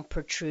they don't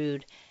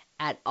protrude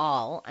at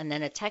all. And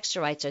then a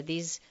texter writes, are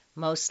these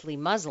mostly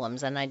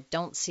Muslims? And I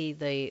don't see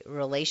the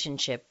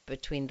relationship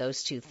between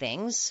those two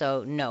things.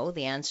 So no,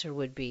 the answer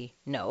would be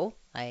no.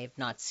 I have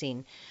not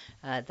seen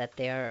that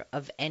they are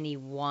of any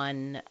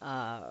one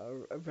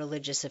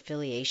religious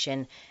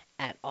affiliation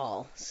at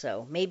all.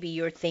 So maybe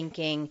you're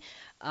thinking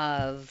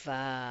of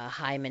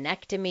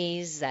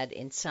hymenectomies, that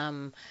in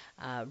some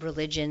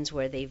religions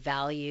where they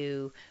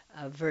value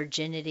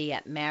virginity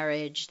at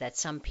marriage, that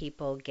some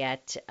people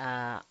get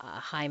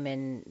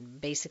hymen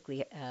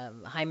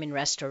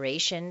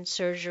restoration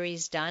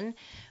surgeries done,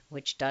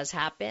 which does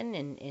happen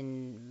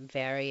in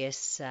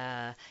various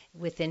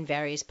within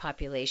various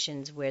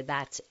populations where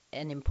that's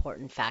an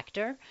important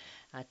factor.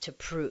 To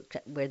prove,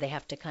 where they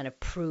have to kind of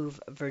prove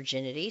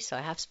virginity. So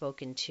I have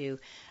spoken to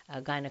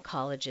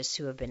gynecologists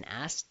who have been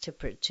asked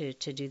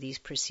to do these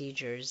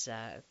procedures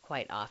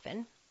quite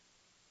often.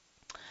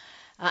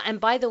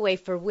 And by the way,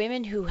 for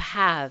women who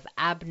have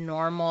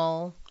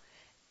abnormal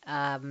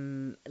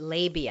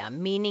labia,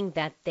 meaning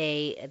that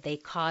they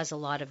cause a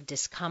lot of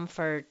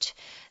discomfort,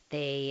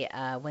 they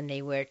when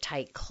they wear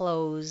tight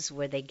clothes,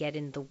 where they get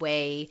in the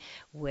way,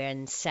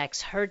 when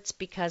sex hurts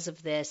because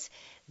of this,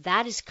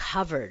 that is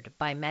covered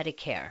by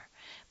Medicare.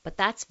 But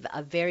that's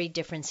a very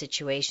different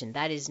situation.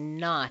 That is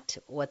not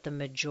what the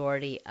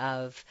majority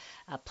of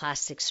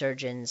plastic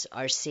surgeons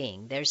are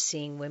seeing. They're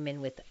seeing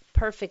women with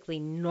perfectly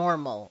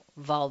normal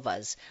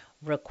vulvas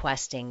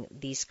requesting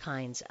these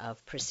kinds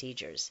of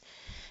procedures.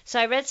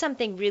 So I read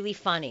something really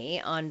funny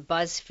on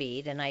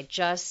BuzzFeed, and I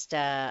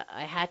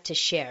had to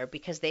share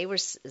because they were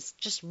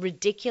just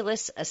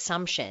ridiculous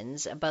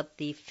assumptions about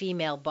the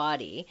female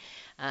body,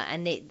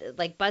 and they,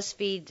 like,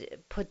 BuzzFeed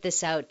put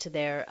this out to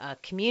their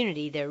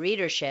community, their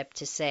readership,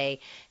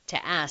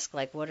 to ask,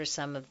 like, what are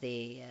some of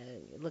the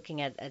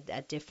looking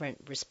at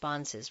different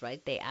responses,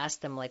 right? They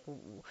asked them, like,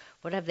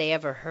 what have they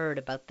ever heard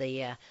about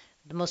the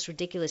most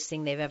ridiculous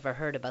thing they've ever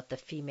heard about the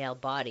female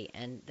body.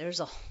 And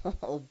there's a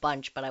whole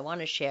bunch, but I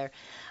want to share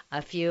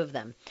a few of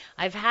them.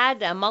 I've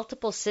had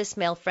multiple cis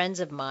male friends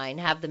of mine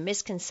have the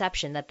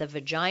misconception that the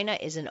vagina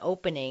is an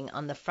opening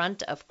on the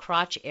front of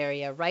crotch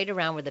area right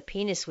around where the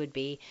penis would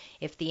be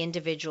if the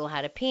individual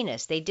had a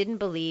penis. They didn't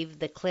believe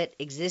the clit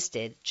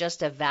existed,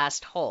 just a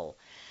vast hole.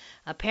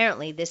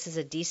 Apparently, this is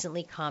a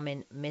decently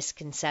common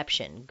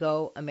misconception.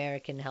 Go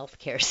American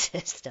healthcare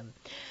system.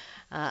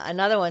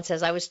 Another one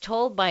says, I was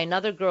told by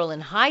another girl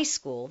in high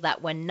school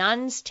that when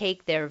nuns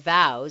take their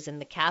vows in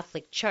the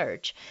Catholic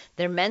Church,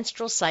 their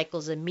menstrual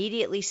cycles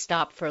immediately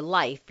stop for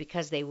life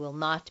because they will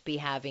not be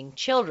having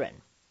children.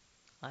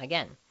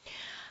 Again,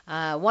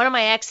 one of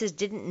my exes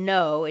didn't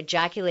know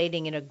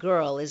ejaculating in a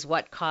girl is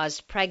what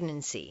caused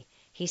pregnancy.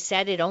 He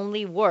said it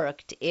only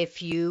worked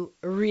if you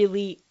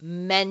really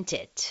meant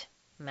it.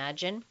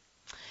 Imagine.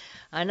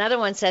 Another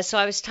one says, so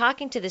I was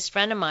talking to this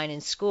friend of mine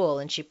in school,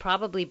 and she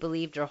probably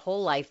believed her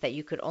whole life that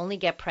you could only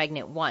get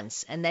pregnant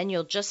once, and then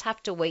you'll just have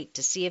to wait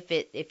to see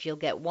if you'll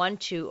get 1,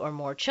 2, or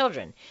more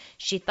children.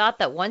 She thought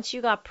that once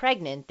you got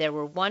pregnant, there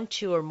were 1,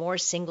 2, or more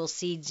single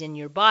seeds in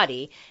your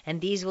body,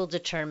 and these will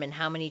determine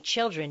how many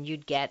children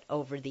you'd get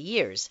over the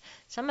years.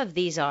 Some of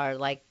these are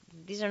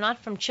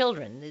not from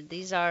children.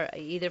 These are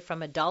either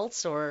from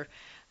adults or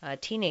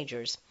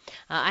teenagers.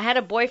 I had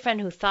a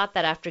boyfriend who thought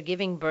that after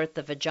giving birth,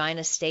 the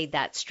vagina stayed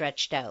that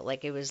stretched out,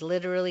 like it was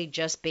literally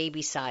just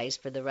baby size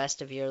for the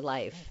rest of your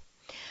life.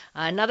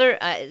 Another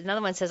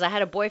one says, I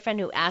had a boyfriend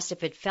who asked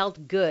if it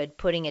felt good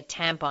putting a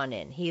tampon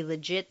in. He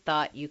legit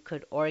thought you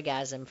could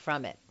orgasm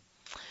from it.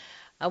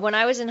 When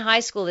I was in high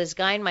school, this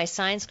guy in my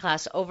science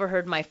class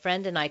overheard my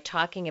friend and I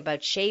talking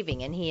about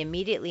shaving, and he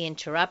immediately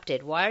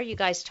interrupted. Why are you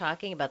guys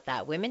talking about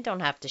that? Women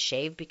don't have to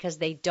shave because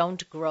they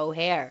don't grow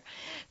hair.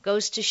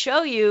 Goes to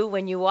show you,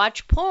 when you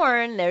watch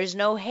porn, there's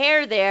no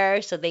hair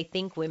there, so they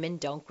think women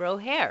don't grow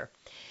hair.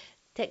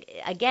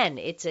 Again,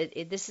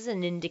 this is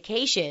an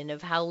indication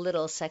of how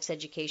little sex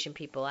education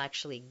people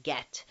actually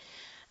get.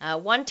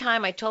 One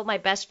time I told my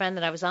best friend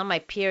that I was on my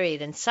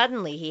period, and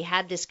suddenly he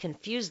had this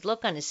confused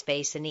look on his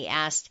face, and he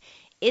asked,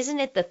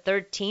 isn't it the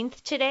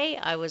 13th today?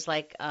 I was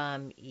like,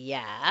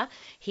 yeah.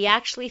 He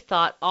actually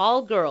thought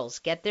all girls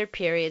get their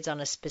periods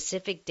on a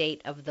specific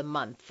date of the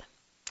month.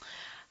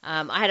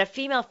 I had a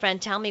female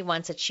friend tell me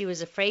once that she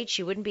was afraid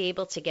she wouldn't be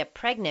able to get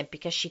pregnant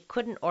because she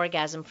couldn't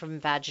orgasm from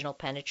vaginal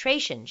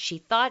penetration. She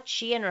thought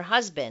she and her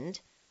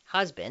husband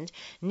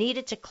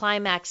needed to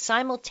climax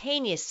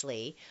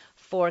simultaneously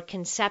for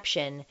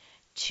conception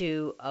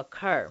to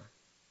occur.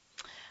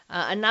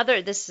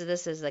 This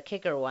is a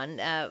kicker one.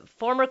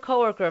 Former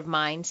coworker of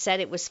mine said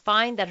it was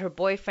fine that her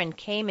boyfriend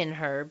came in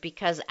her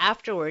because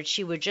afterwards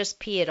she would just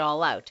pee it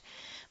all out.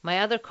 My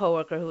other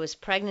coworker who was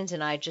pregnant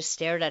and I just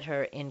stared at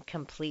her in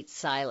complete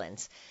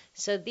silence.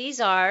 So these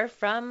are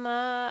from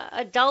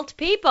adult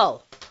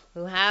people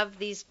who have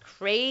these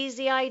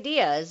crazy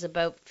ideas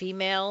about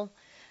the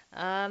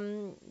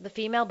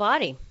female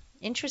body.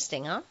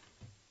 Interesting, huh?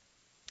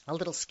 A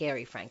little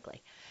scary,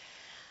 frankly.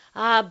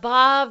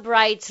 Bob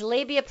writes,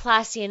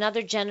 labiaplasty and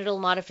other genital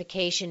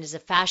modification is a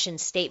fashion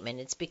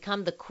statement. It's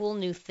become the cool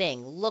new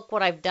thing. Look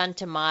what I've done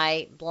to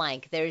my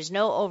blank. There is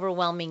no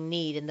overwhelming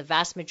need in the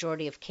vast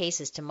majority of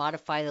cases to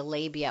modify the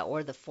labia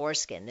or the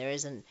foreskin.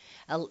 It's an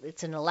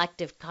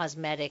elective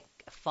cosmetic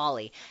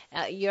folly.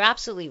 You're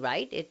absolutely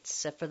right.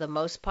 It's for the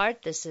most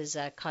part, this is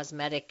a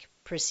cosmetic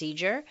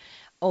procedure.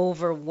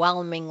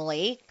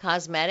 Overwhelmingly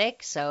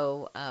cosmetic,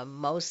 so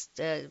most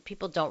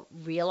people don't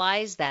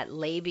realize that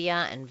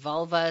labia and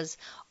vulvas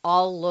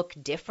all look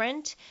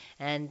different,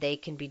 and they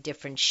can be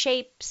different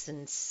shapes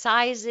and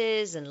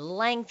sizes and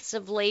lengths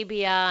of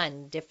labia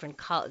and different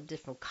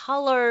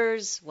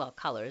colors,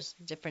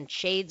 different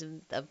shades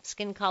of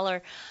skin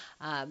color.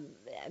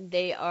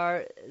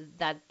 They're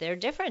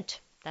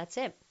different. That's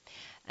it.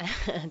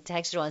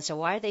 Texter one, so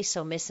why are they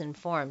so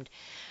misinformed?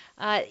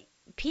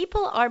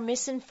 People are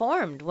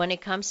misinformed when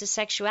it comes to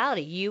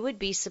sexuality. You would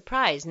be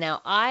surprised.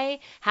 Now, I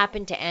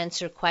happen to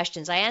answer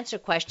questions. I answer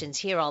questions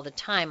here all the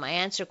time. I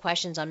answer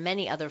questions on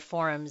many other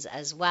forums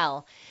as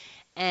well.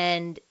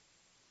 And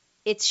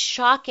it's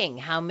shocking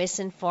how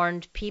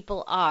misinformed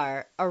people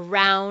are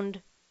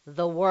around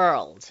the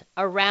world.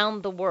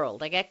 Around the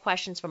world. I get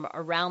questions from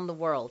around the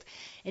world.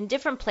 In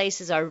different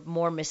places are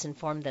more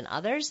misinformed than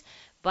others.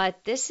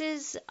 But this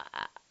is,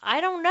 I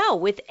don't know,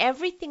 with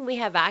everything we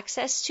have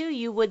access to,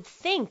 you would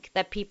think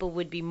that people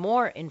would be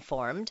more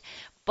informed,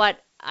 but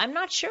I'm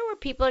not sure where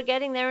people are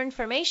getting their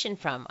information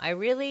from. I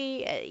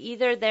really,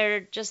 either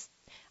they're just,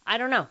 I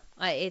don't know.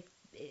 I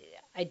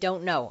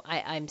don't know.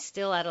 I'm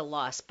still at a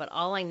loss, but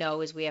all I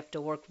know is we have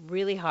to work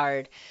really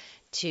hard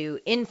to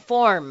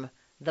inform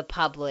the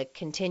public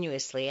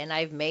continuously, and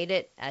I've made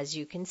it, as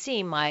you can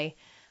see, my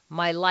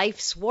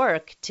life's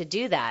work to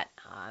do that.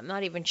 I'm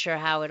not even sure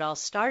how it all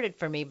started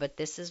for me, but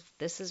this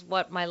is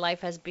what my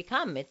life has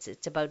become.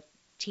 It's about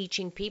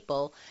teaching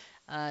people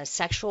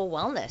sexual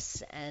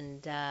wellness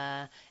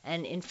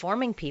and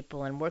informing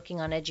people and working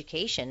on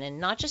education, and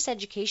not just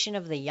education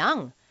of the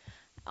young.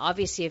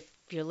 Obviously, if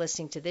you're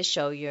listening to this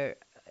show, you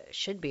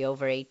should be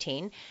over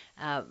 18,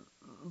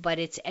 but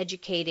it's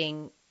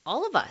educating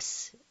all of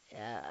us.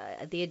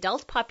 The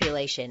adult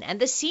population and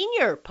the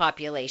senior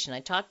population. I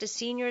talk to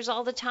seniors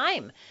all the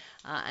time,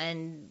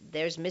 and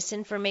there's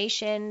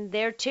misinformation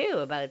there too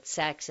about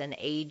sex and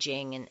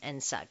aging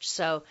and such.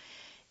 So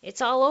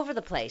it's all over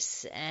the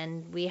place,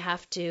 and we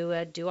have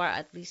to do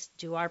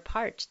our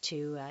part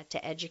to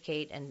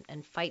educate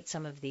and fight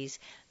some of these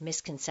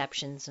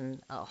misconceptions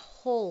and a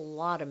whole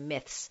lot of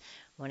myths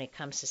when it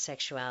comes to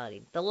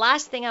sexuality. The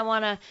last thing I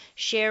want to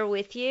share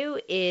with you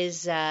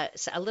is a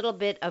little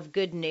bit of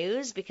good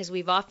news, because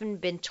we've often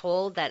been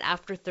told that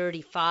after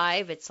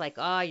 35, it's like,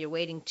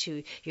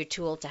 you're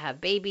too old to have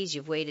babies,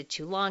 you've waited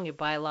too long, your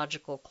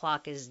biological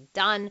clock is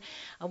done.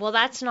 Well,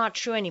 that's not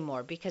true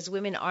anymore, because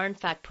women are in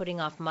fact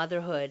putting off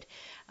motherhood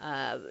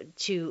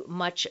to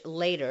much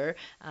later.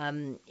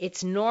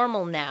 It's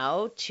normal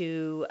now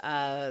to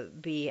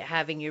be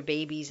having your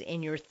babies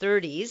in your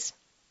 30s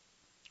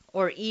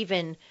or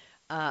even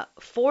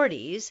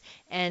 40s,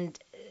 and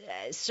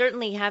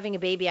certainly having a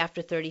baby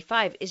after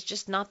 35 is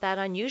just not that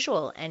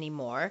unusual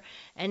anymore,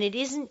 and it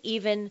isn't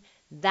even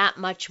that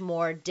much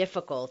more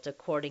difficult,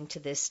 according to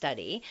this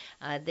study.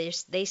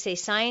 They say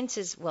science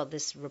is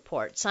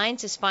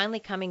finally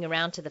coming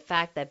around to the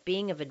fact that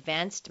being of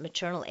advanced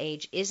maternal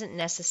age isn't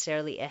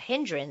necessarily a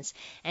hindrance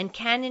and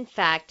can in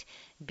fact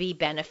be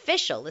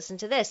beneficial. Listen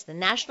to this. The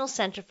National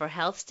Center for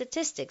Health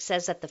Statistics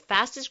says that the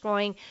fastest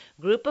growing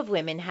group of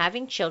women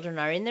having children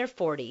are in their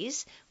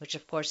 40s, which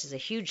of course is a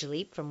huge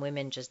leap from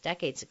women just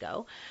decades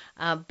ago.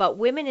 But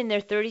women in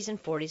their 30s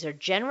and 40s are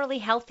generally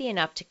healthy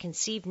enough to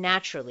conceive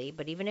naturally,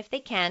 but even if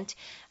they can't,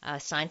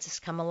 science has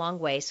come a long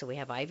way, so we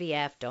have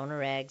IVF,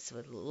 donor eggs,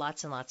 with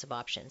lots and lots of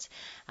options.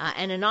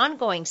 And an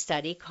ongoing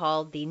study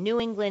called the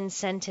New England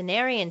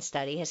Centenarian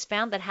Study has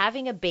found that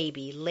having a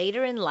baby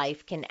later in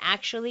life can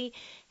actually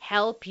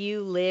help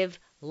you live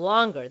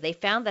longer. They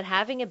found that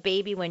having a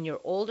baby when you're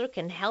older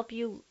can help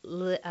you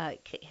live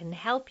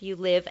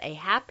a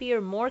happier,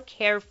 more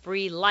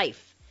carefree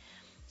life.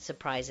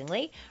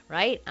 Surprisingly,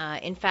 right?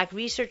 In fact,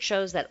 research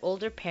shows that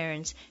older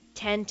parents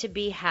tend to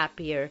be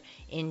happier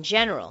in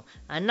general.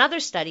 Another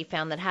study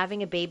found that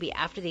having a baby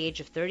after the age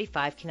of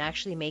 35 can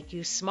actually make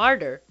you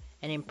smarter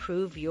and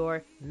improve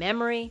your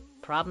memory,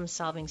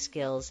 problem-solving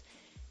skills,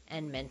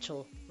 and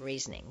mental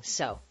reasoning.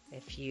 So,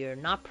 if you're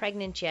not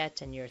pregnant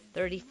yet and you're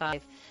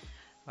 35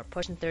 or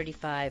pushing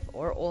 35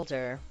 or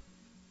older,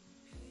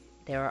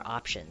 there are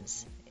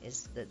options,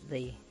 is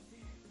the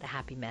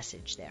happy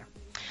message there.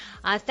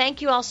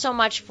 Thank you all so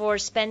much for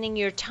spending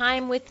your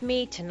time with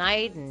me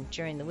tonight and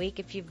during the week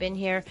if you've been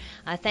here.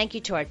 Thank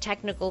you to our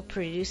technical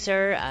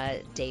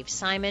producer, Dave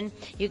Simon.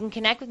 You can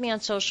connect with me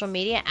on social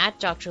media at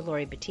Dr.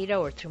 Lori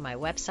Betito or through my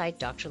website,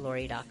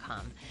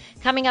 drlori.com.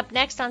 Coming up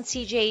next on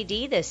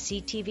CJAD, the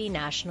CTV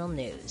National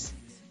News.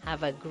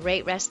 Have a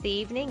great rest of the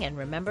evening, and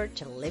remember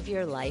to live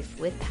your life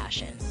with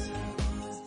passion.